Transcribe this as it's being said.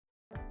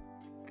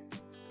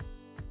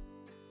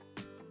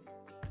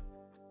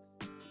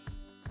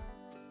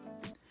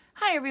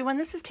Hi everyone,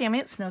 this is Tammy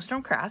at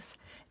Snowstorm Crafts,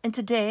 and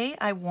today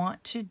I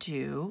want to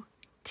do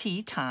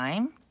Tea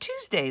Time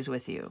Tuesdays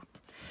with you.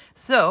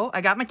 So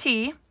I got my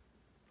tea,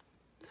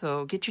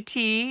 so get your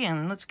tea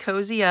and let's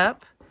cozy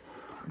up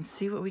and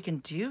see what we can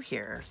do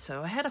here.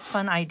 So I had a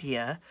fun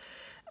idea.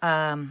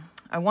 I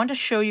wanted to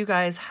show you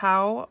guys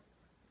how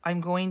I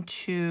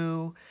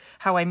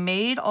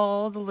made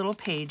all the little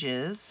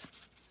pages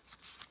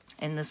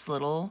in this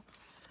little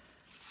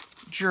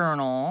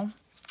journal.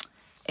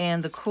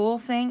 And the cool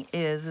thing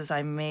is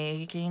I'm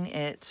making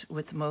it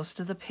with most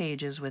of the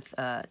pages with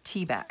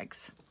tea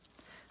bags.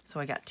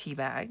 So I got tea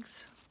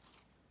bags.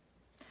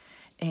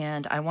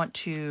 And I want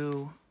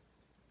to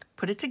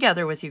put it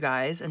together with you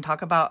guys and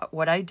talk about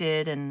what I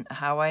did and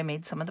how I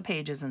made some of the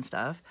pages and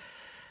stuff.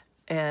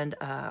 And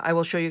I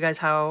will show you guys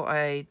how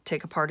I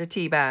take apart a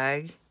tea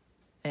bag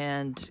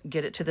and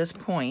get it to this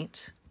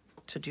point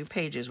to do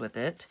pages with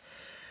it.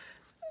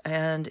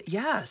 And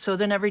yeah, so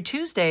then every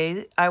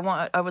Tuesday, I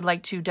would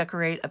like to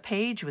decorate a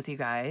page with you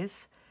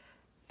guys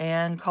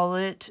and call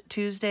it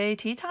Tuesday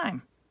Tea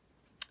Time.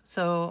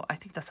 So I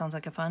think that sounds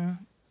like a fun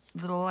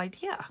little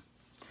idea.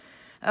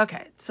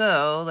 Okay,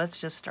 so let's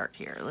just start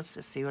here. Let's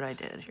just see what I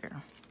did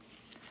here.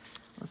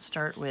 Let's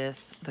start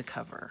with the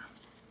cover.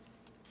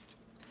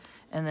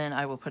 And then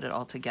I will put it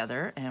all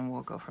together and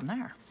we'll go from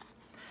there.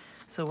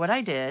 So what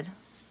I did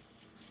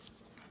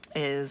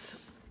is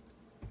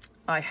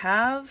I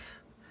have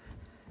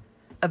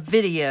a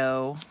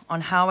video on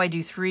how I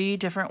do 3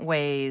 different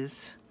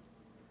ways,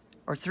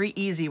 or 3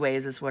 easy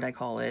ways is what I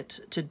call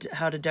it, to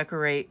how to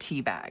decorate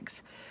tea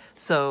bags.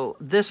 So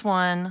this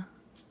one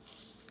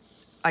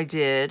I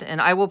did,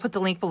 and I will put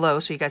the link below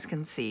so you guys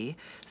can see.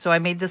 So I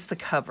made this the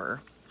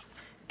cover.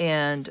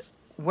 And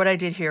what I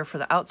did here for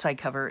the outside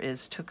cover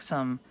is took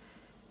some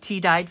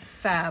tea-dyed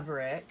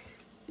fabric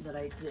that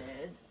I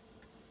did.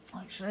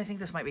 Actually, I think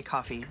this might be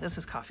coffee. This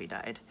is coffee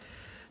dyed.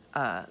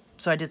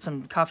 So I did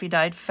some coffee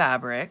dyed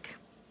fabric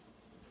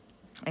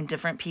in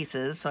different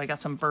pieces. So I got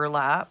some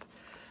burlap,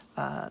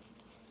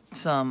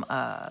 some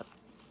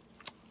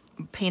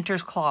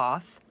painter's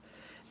cloth,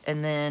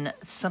 and then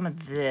some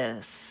of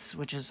this,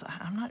 which is,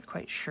 I'm not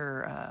quite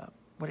sure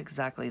what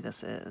exactly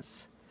this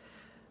is.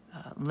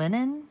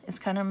 Linen? It's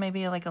kind of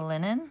maybe like a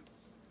linen,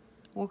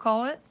 we'll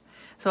call it.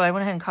 So I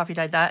went ahead and coffee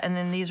dyed that, and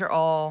then these are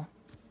all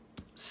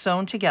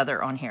sewn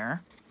together on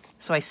here.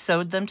 So I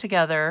sewed them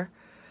together,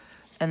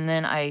 and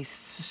then I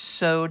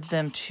sewed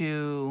them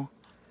to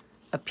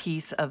a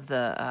piece of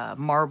the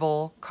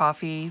marble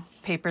coffee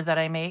paper that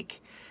I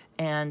make.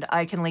 And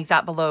I can link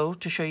that below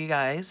to show you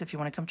guys if you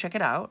want to come check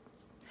it out.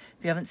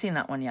 If you haven't seen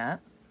that one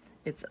yet,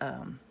 it's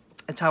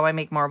how I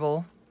make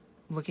marble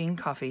looking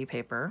coffee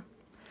paper.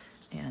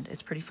 And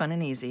it's pretty fun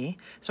and easy.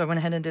 So I went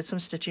ahead and did some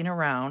stitching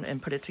around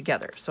and put it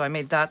together. So I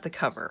made that the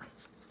cover.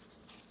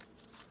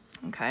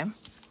 Okay.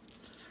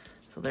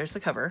 So there's the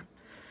cover.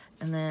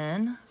 And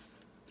then,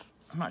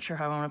 I'm not sure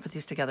how I want to put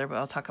these together, but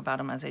I'll talk about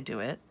them as I do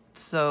it.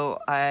 So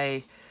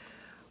I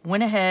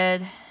went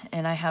ahead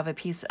and I have a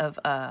piece of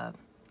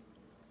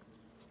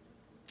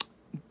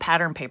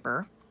pattern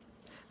paper.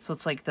 So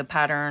it's like the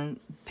pattern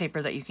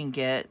paper that you can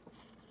get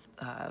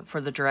for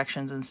the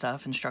directions and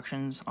stuff,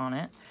 instructions on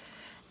it.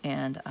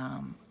 And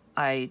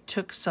I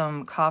took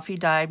some coffee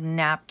dyed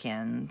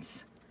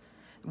napkins,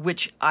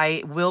 which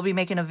I will be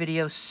making a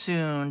video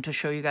soon to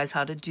show you guys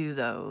how to do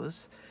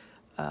those.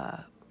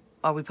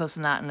 I'll be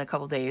posting that in a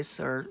couple days,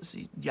 or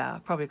yeah,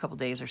 probably a couple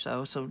days or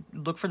so. So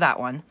look for that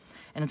one.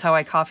 And it's how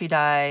I coffee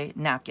dye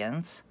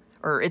napkins,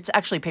 or it's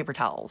actually paper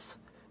towels.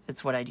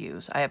 It's what I'd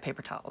use. I have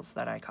paper towels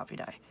that I coffee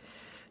dye.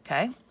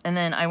 Okay. And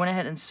then I went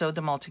ahead and sewed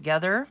them all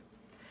together.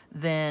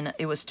 Then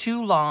it was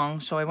too long,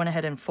 so I went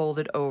ahead and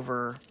folded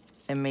over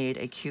and made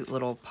a cute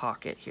little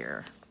pocket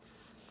here.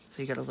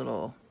 So you got a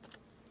little,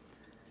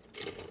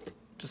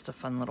 just a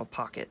fun little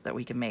pocket that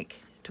we can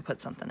make to put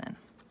something in.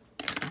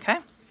 Okay.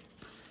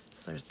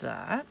 So there's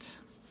that.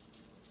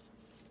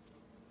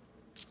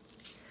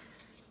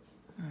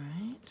 All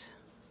right.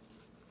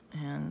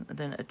 And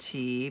then a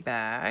tea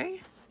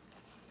bag.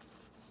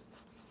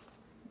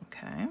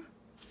 Okay.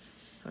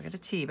 So I got a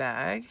tea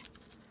bag.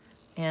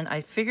 And I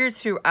figured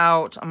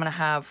throughout I'm going to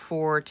have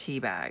 4 tea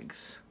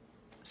bags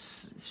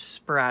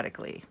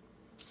sporadically.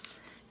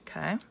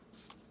 Okay.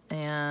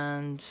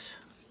 And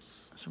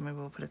so maybe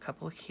we'll put a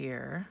couple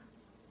here.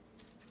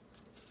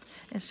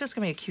 It's just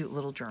going to be a cute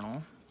little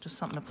journal. Just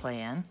something to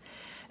play in.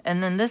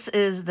 And then this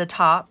is the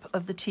top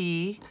of the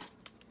tea,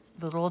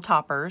 the little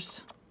toppers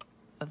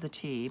of the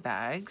tea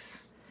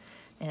bags.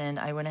 And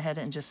I went ahead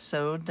and just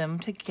sewed them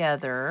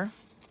together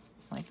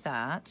like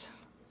that.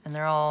 And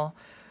they're all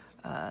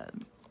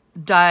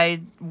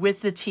dyed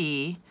with the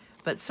tea,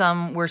 but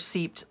some were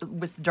seeped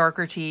with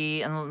darker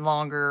tea and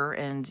longer,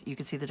 and you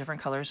could see the different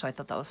colors, so I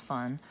thought that was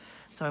fun.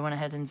 So I went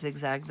ahead and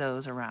zigzagged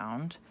those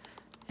around.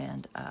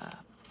 And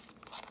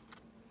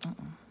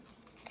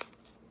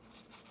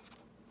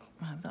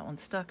I have that one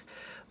stuck,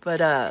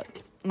 but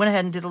went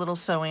ahead and did a little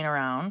sewing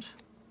around.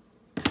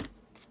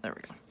 There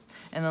we go.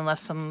 And then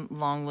left some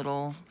long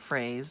little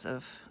frays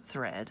of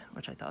thread,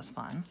 which I thought was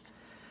fun.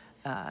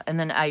 And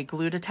then I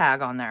glued a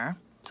tag on there.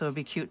 So it'd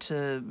be cute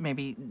to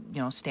maybe,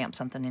 stamp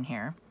something in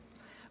here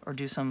or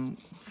do some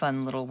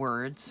fun little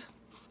words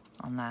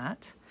on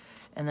that.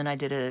 And then I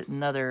did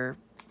another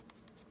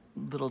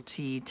little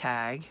T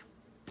tag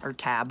or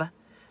tab,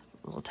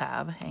 little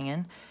tab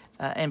hanging,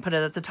 and put it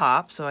at the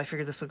top. So I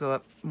figured this will go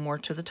up more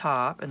to the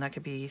top and that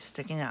could be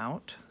sticking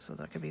out. So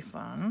that could be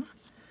fun.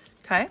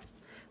 Okay,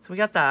 so we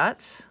got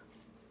that.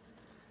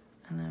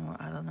 And then we'll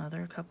add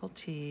another couple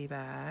tea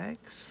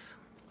bags.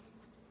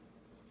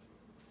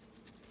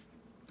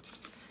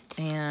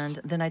 And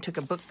then I took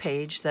a book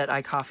page that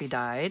I coffee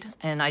dyed,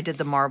 and I did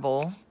the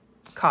marble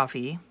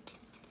coffee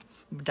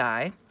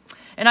dye.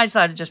 And I just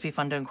thought it'd just be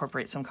fun to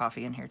incorporate some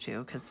coffee in here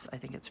too, because I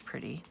think it's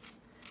pretty.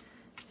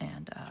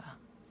 And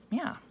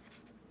yeah,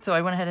 so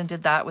I went ahead and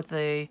did that with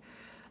the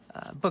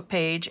book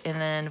page, and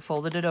then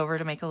folded it over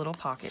to make a little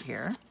pocket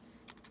here.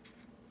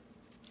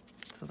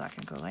 So that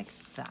can go like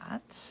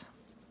that.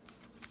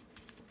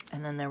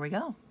 And then there we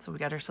go. So we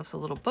got ourselves a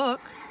little book.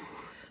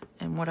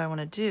 And what I want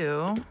to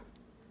do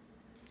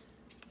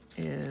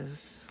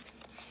is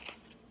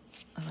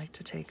I like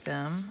to take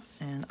them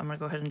and I'm going to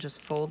go ahead and just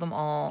fold them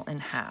all in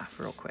half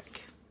real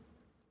quick.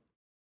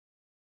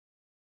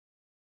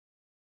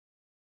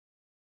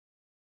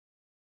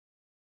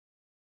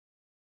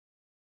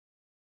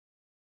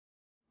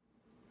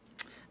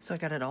 So I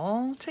got it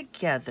all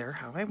together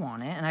how I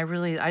want it, and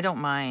I don't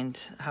mind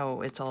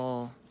how it's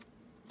all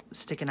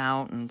sticking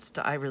out and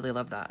I really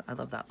love that. I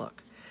love that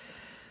look.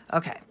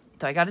 Okay,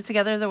 so I got it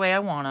together the way I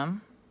want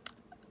them.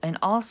 And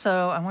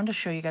also, I wanted to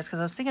show you guys, because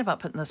I was thinking about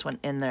putting this one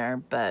in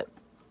there, but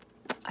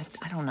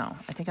I don't know.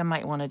 I think I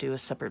might want to do a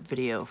separate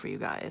video for you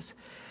guys.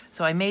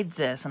 So I made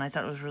this, and I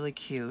thought it was really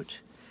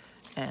cute.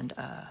 And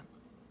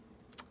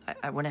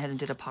I went ahead and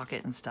did a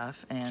pocket and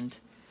stuff, and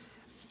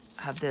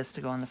have this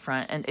to go on the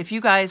front. And if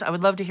you guys, I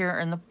would love to hear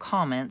in the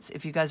comments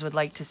if you guys would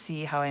like to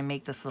see how I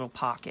make this little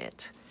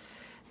pocket.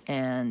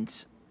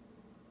 And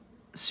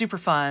super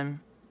fun.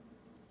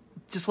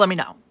 Just let me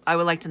know. I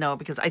would like to know,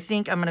 because I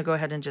think I'm going to go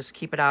ahead and just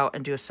keep it out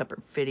and do a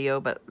separate video.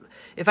 But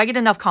if I get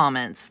enough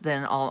comments,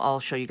 then I'll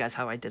show you guys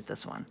how I did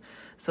this one.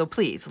 So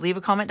please leave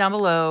a comment down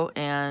below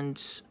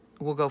and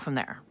we'll go from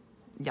there.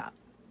 Yeah,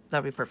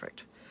 that'd be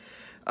perfect.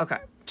 Okay,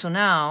 so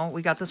now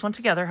we got this one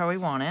together how we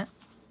want it.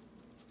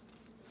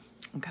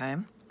 Okay,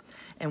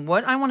 and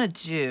what I want to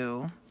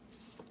do,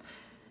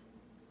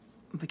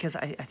 because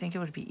I think it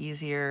would be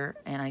easier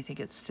and I think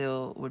it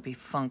still would be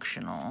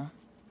functional,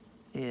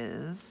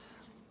 is...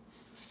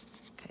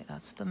 Okay,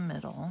 that's the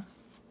middle.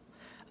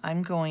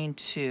 I'm going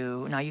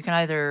to, now you can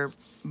either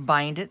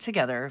bind it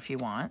together if you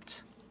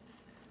want,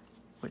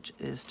 which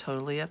is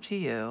totally up to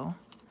you,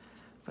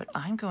 but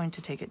I'm going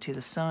to take it to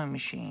the sewing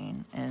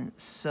machine and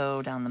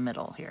sew down the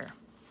middle here.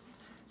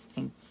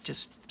 And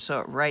just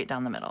sew it right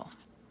down the middle.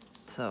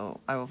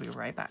 So I will be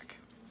right back.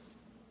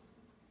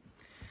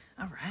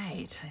 All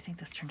right, I think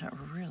this turned out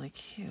really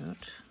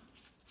cute.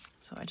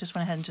 So I just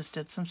went ahead and just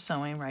did some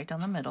sewing right down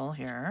the middle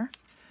here.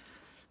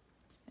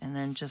 And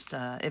then just,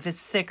 if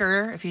it's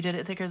thicker, if you did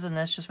it thicker than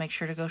this, just make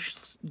sure to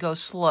go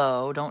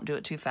slow. Don't do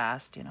it too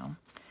fast, you know.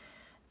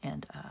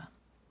 And,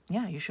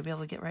 yeah, you should be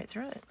able to get right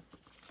through it.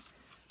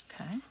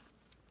 Okay.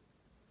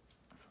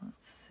 So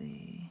let's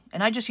see.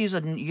 And I just use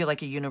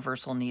like a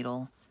universal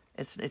needle.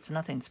 It's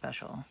nothing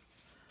special.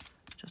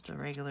 Just a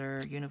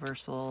regular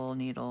universal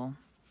needle.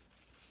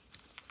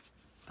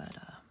 But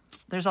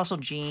there's also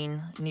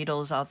jean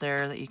needles out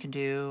there that you can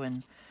do,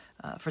 and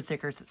for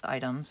thicker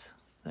items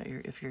that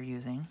if you're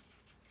using.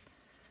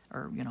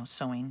 Or, you know,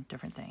 sewing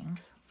different things.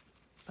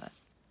 But,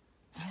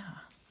 yeah.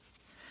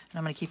 And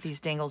I'm going to keep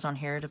these dangles on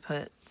here to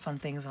put fun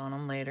things on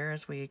them later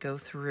as we go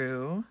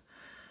through.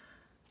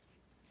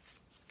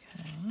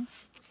 Okay.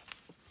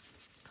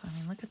 So, I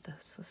mean, look at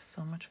this. This is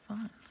so much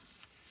fun.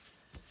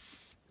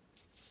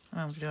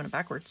 I was doing it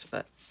backwards,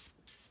 but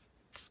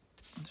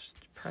I'm just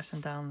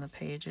pressing down the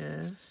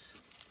pages.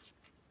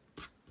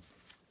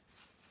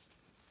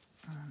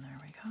 And there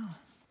we go.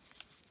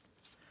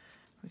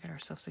 We got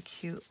ourselves a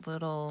cute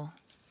little...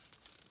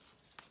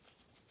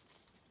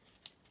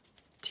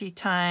 tea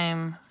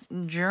time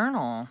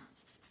journal.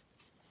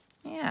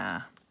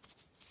 Yeah.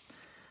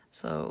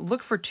 So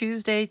look for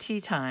Tuesday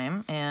tea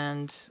time,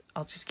 and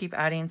I'll just keep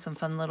adding some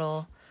fun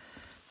little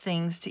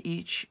things to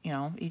each, you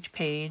know, each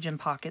page and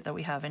pocket that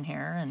we have in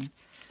here, and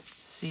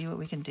see what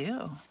we can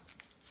do.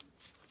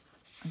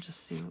 And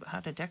just see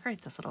how to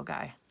decorate this little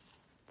guy.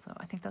 So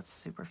I think that's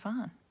super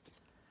fun.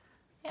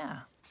 Yeah.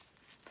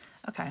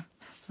 Okay.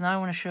 So now I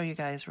want to show you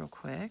guys real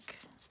quick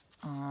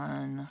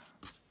on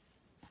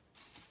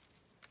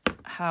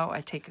how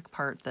I take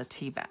apart the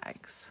tea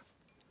bags.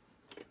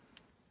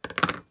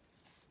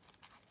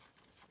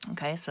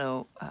 Okay,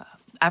 so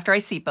after I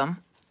steep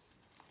them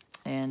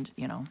and,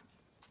 you know,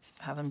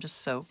 have them just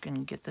soak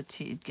and get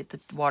the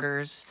water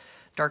as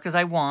dark as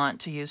I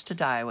want to use to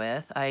dye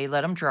with, I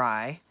let them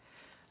dry.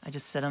 I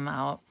just set them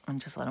out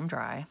and just let them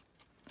dry.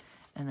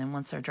 And then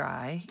once they're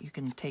dry, you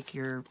can take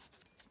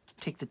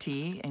the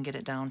tea and get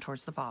it down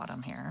towards the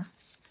bottom here.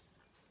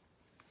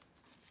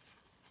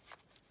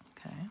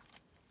 Okay.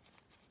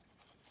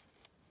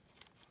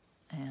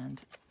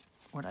 And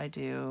what I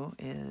do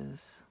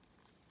is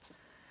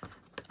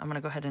I'm going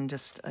to go ahead and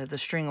just, the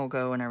string will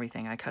go and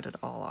everything. I cut it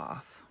all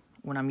off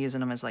when I'm using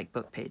them as like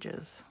book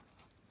pages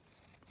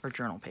or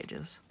journal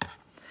pages.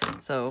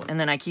 So, and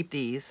then I keep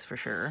these for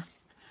sure.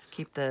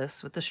 Keep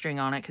this with the string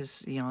on it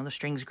because, you know, the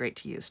string's great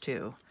to use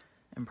too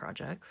in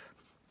projects.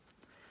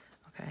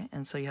 Okay,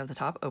 and so you have the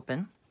top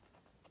open.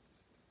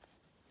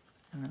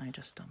 And then I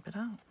just dump it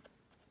out.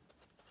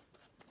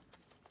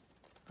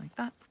 Like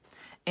that.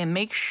 And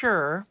make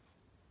sure,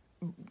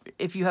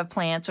 if you have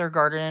plants or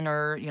garden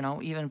or, you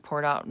know, even pour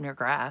it out in your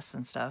grass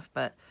and stuff,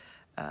 but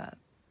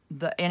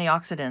the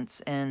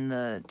antioxidants in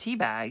the tea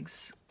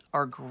bags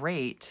are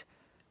great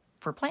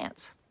for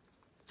plants.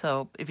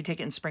 So if you take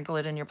it and sprinkle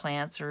it in your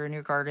plants or in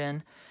your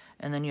garden,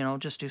 and then, you know,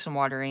 just do some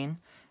watering,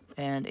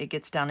 and it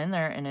gets down in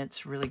there and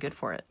it's really good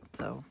for it.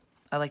 So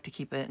I like to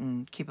keep it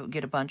and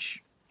get a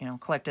bunch, you know,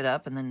 collect it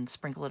up and then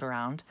sprinkle it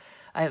around.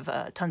 I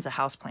have tons of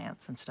house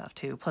plants and stuff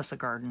too, plus a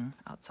garden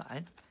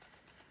outside.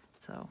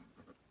 So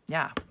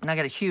yeah, and I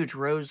got a huge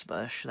rose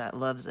bush that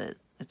loves it.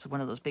 It's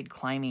one of those big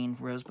climbing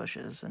rose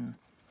bushes, and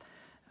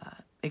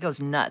it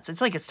goes nuts.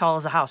 It's like as tall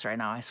as a house right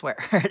now, I swear.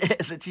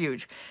 It is. It's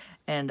huge.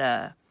 And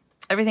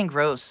everything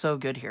grows so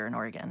good here in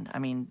Oregon. I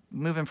mean,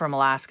 moving from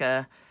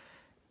Alaska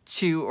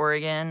to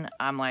Oregon,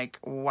 I'm like,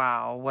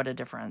 wow, what a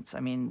difference.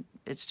 I mean,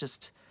 it's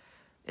just,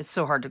 it's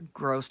so hard to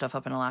grow stuff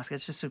up in Alaska.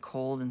 It's just so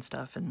cold and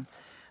stuff. And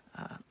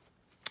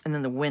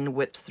then the wind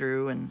whips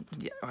through. And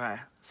yeah,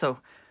 so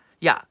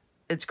yeah,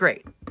 it's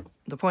great.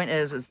 The point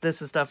is this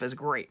stuff is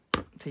great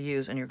to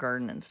use in your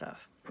garden and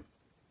stuff.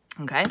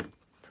 Okay,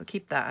 so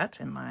keep that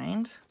in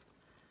mind.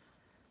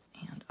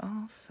 And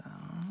also,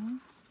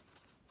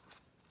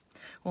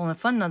 well, and a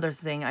fun other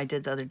thing I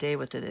did the other day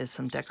with it is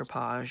some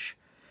decoupage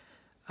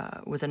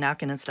with a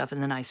napkin and stuff,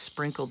 and then I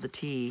sprinkled the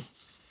tea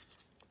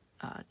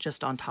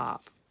just on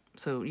top.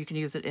 So you can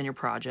use it in your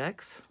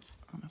projects.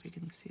 I don't know if you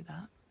can see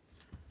that.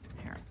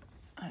 Here,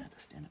 I have to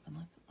stand up and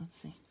look. Let's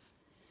see.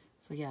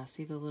 So yeah,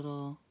 see the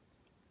little,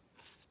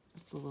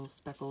 just the little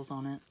speckles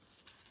on it,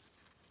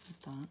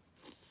 like that.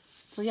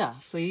 So yeah,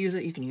 so you use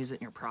it. You can use it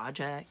in your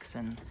projects,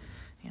 and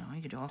you know,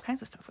 you can do all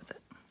kinds of stuff with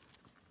it.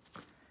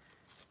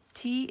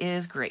 Tea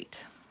is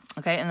great.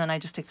 Okay, and then I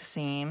just take the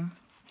seam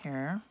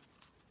here.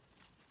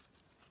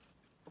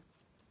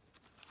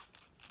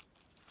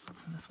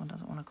 This one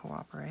doesn't want to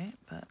cooperate,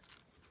 but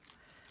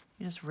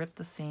you just rip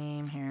the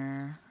seam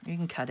here. You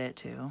can cut it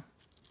too.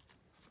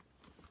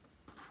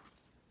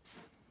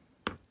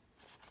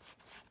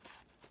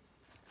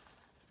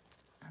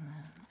 And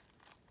then,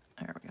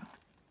 there we go.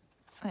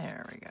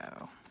 There we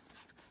go.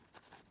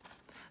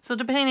 So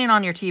depending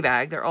on your tea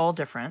bag, they're all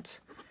different.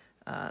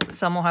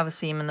 Some will have a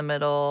seam in the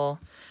middle.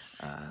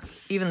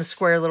 Even the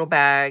square little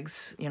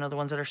bags, you know, the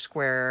ones that are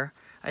square,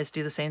 I just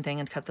do the same thing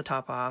and cut the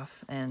top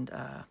off and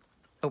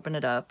open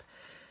it up.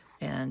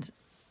 And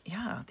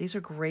yeah, these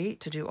are great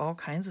to do all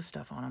kinds of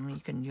stuff on them.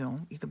 You can, you know,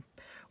 you can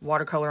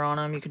watercolor on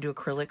them. You can do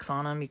acrylics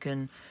on them. You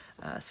can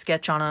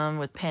sketch on them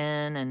with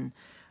pen and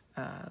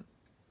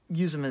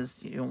use them as,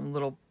 you know,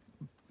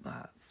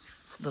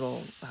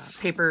 little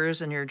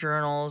papers in your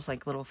journals,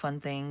 like little fun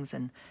things.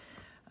 And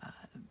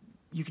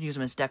you can use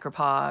them as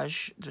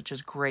decoupage, which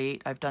is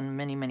great. I've done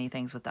many, many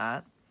things with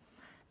that.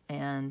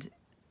 And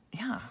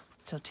yeah,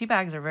 so tea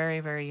bags are very,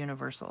 very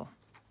universal.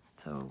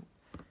 So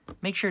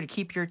make sure to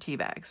keep your tea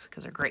bags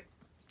because they're great.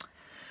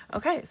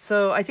 Okay,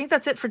 so I think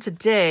that's it for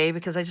today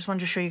because I just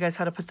wanted to show you guys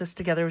how to put this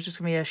together. It was just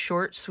going to be a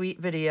short, sweet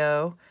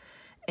video.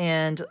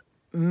 And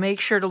make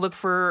sure to look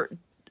for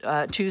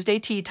Tuesday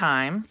tea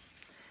time.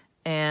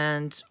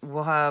 And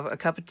we'll have a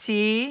cup of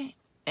tea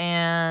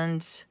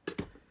and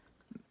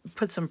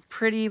put some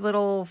pretty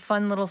little,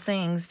 fun little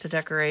things to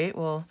decorate.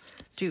 We'll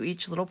do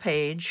each little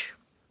page,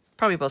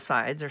 probably both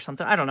sides or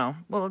something. I don't know.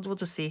 We'll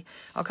just see.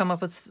 I'll come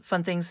up with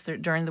fun things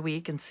during the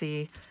week and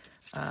see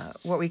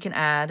what we can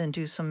add and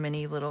do some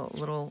mini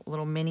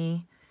little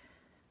mini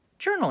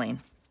journaling.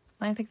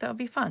 I think that would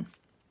be fun.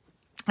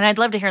 And I'd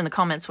love to hear in the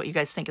comments what you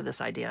guys think of this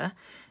idea.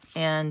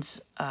 And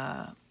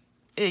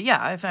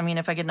yeah, if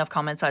I get enough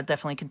comments, I'd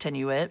definitely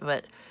continue it.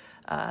 But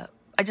I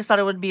just thought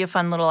it would be a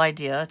fun little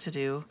idea to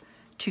do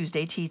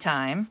Tuesday tea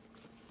time.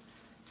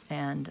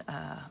 And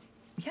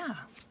yeah,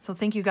 so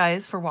thank you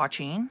guys for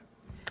watching.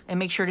 And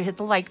make sure to hit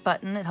the like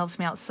button. It helps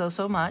me out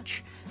so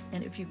much.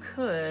 And if you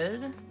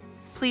could,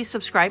 please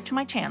subscribe to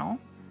my channel.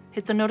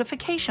 Hit the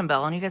notification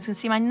bell, and you guys can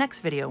see my next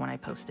video when I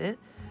post it.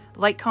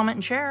 Like, comment,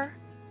 and share.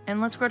 And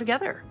let's grow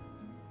together.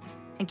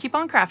 And keep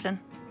on crafting.